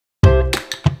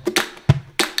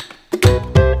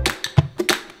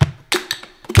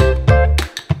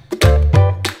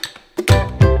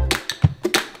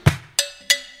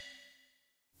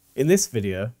In this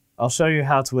video, I'll show you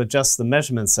how to adjust the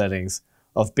measurement settings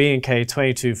of B&K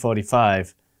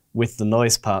 2245 with the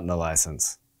Noise Partner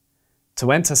license.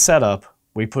 To enter Setup,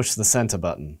 we push the center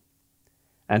button.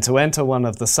 And to enter one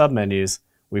of the submenus,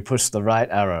 we push the right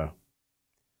arrow.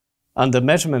 Under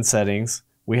Measurement Settings,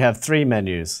 we have three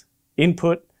menus: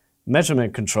 Input,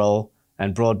 Measurement Control,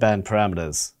 and Broadband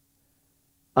Parameters.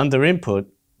 Under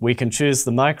Input, we can choose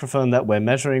the microphone that we're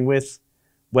measuring with,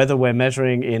 whether we're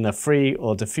measuring in a free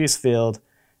or diffuse field,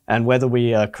 and whether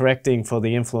we are correcting for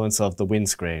the influence of the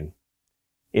windscreen.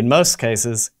 In most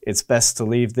cases, it's best to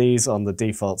leave these on the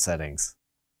default settings.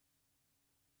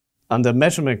 Under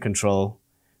Measurement Control,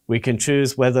 we can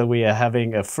choose whether we are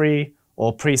having a free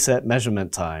or preset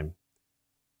measurement time.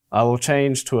 I will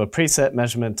change to a preset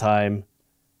measurement time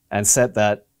and set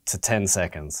that to 10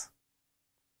 seconds.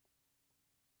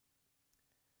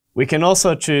 We can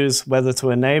also choose whether to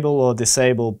enable or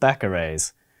disable back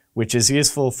arrays, which is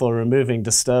useful for removing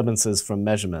disturbances from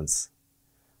measurements.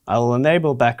 I will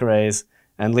enable back arrays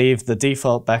and leave the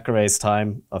default back arrays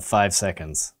time of 5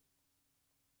 seconds.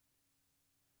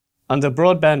 Under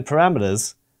Broadband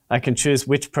Parameters, I can choose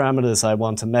which parameters I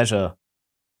want to measure.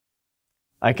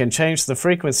 I can change the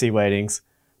frequency weightings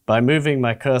by moving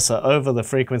my cursor over the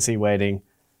frequency weighting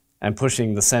and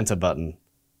pushing the center button.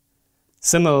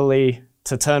 Similarly,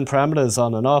 to turn parameters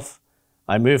on and off,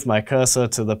 I move my cursor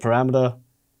to the parameter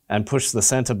and push the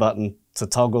center button to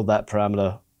toggle that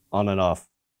parameter on and off.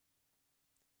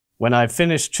 When I've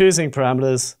finished choosing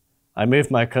parameters, I move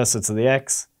my cursor to the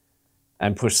X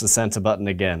and push the center button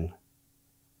again.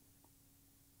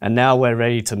 And now we're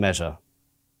ready to measure.